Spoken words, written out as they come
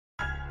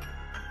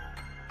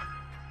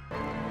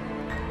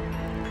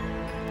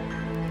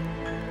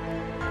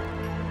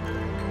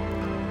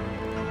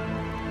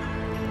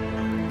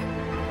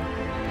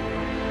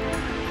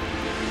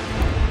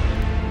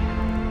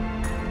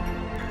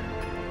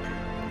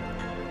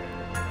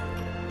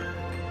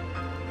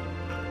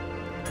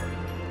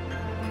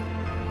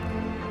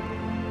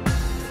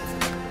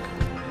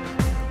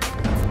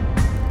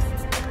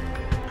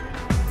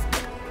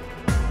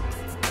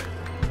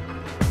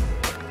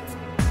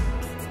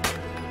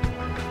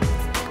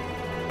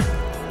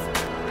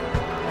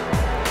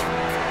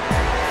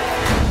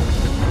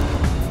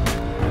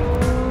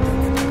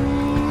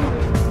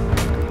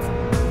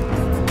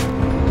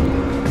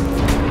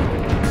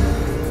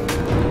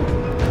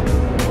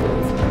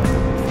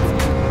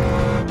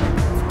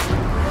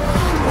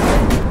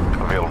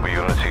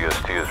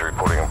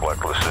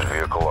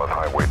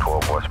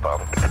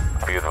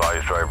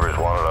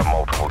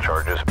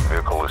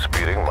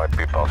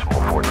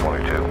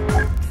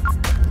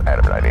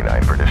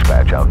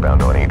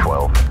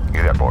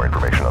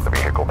direction of the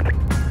vehicle.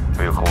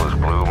 Vehicle is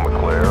blue,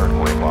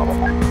 McLaren, late model.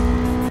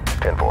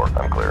 10-4,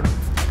 I'm clear.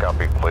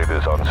 Copy, plate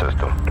is on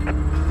system.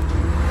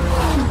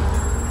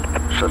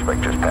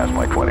 Suspect just passed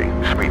my 20,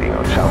 speeding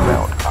on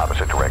southbound,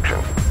 opposite direction.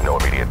 No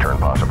immediate turn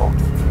possible.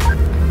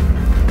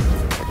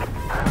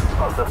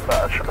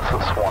 Dispatch, this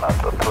is 1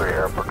 after 3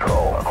 Air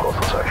Patrol, close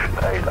to section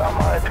 8. I'm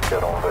ready to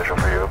get on vision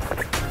for you.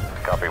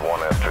 Copy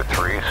 1 after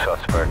 3,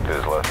 suspect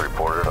is last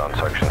reported on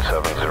section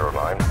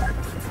 709.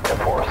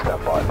 10-4,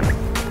 stand by.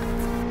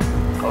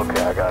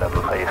 Okay, I got him.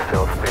 He's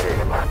still speeding.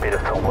 Speed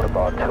is somewhat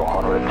about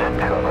 200,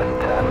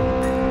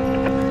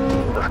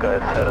 210. This guy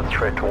is headed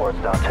straight towards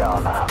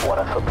downtown. 1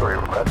 after 3,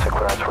 requesting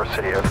clearance for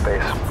city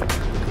airspace.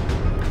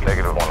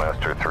 Negative 1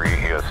 after 3,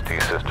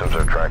 EST systems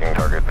are tracking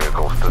target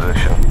vehicle's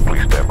position.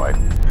 Please stand by.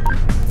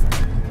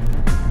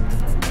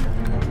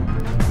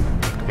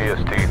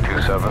 EST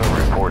 27,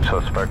 report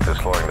suspect is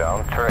slowing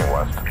down, turning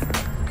west.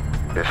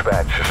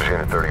 Dispatch, this is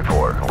Unit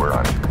 34, we're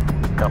on.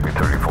 Copy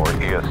 34,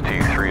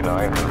 EST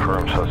 39,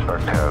 confirmed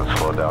suspect has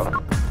slowed down.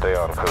 Stay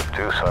on code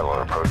 2,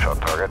 silent approach on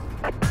target.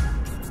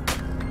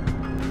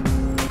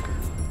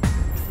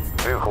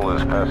 Vehicle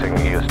is passing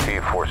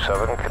EST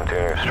 47,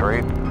 continuing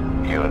straight.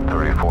 Unit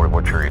 34,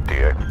 what's your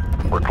ETA?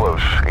 We're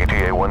close,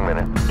 ETA 1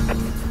 minute.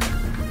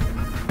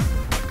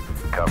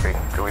 Copy.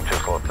 Do we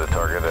just left the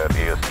target at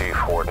EST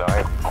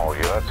 49? All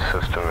units,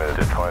 system is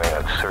defining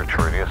a search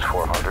radius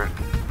 400.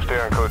 Stay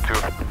on code 2.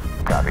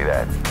 Copy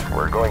that.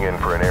 We're going in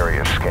for an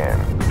area scan.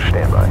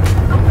 Stand by.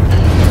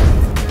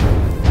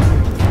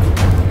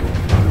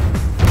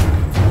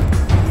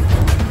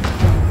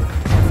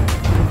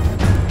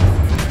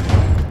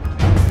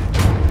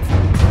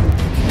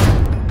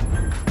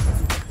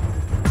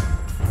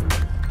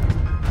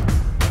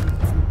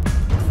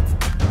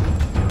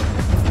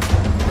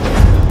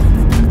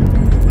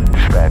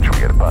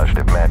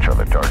 Positive match on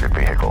the target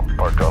vehicle.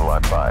 Parked on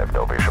lot 5,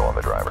 no visual on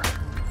the driver.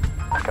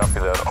 Copy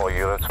that, all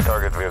units.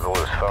 Target vehicle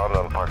is found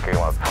on parking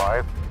lot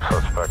 5.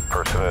 Suspect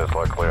person is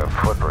likely on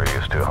foot,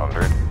 radius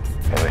 200.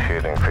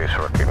 Initiating face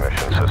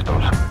recognition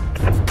systems.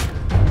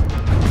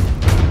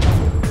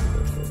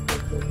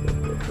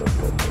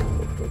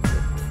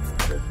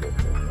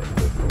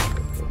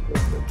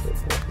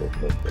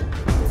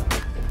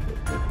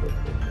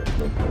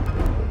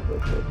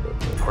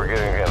 We're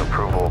getting an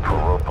approval for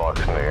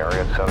roadblocks in the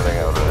area, sending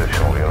out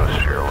additional units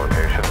to your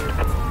location.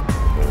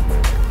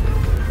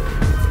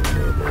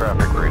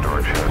 Traffic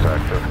redirection is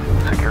active.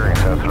 Securing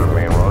sensitive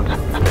main roads.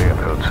 Stay in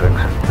code 6.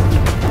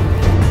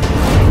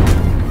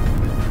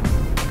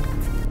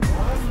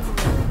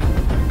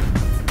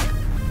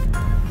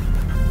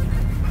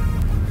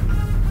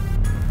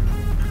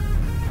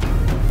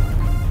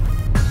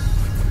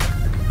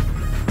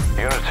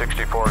 Unit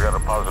 64 got a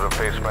positive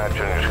face match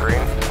on your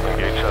screen.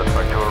 Engage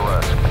suspect to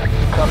arrest.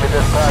 Copy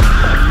dispatch.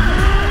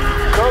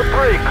 Code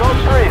 3,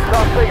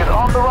 suspect is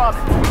on the run.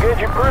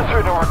 Engaging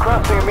pursuit and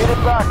requesting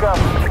immediate backup.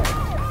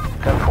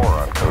 10-4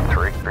 on code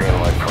 3. Green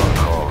light phone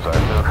calls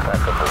active.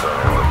 Backup is on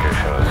your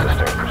location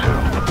assisting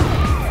pursuit.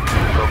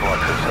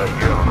 Roadblocks is set.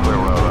 You have a clear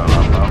route on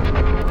outbound.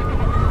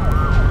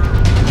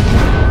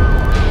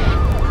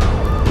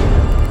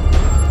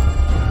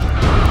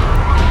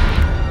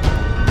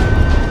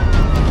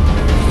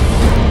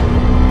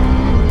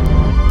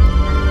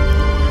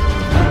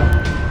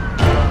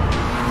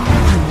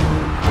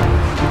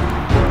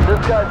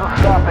 Guys are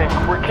stopping.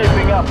 We're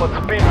keeping up, but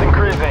speed's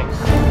increasing.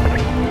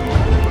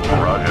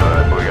 Roger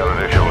that. We got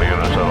additional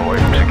units on the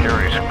way.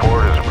 Security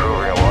support is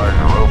approving a large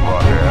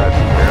roadblock ahead.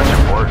 Air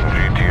support and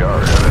GTR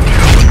headed to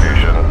your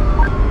location.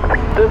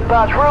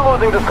 Dispatch, we're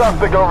losing the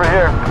suspect over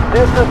here.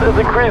 Distance is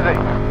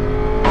increasing.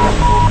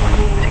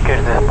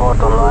 Security support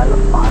online.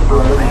 I'm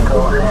on the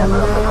vehicle and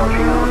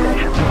approaching your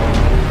location.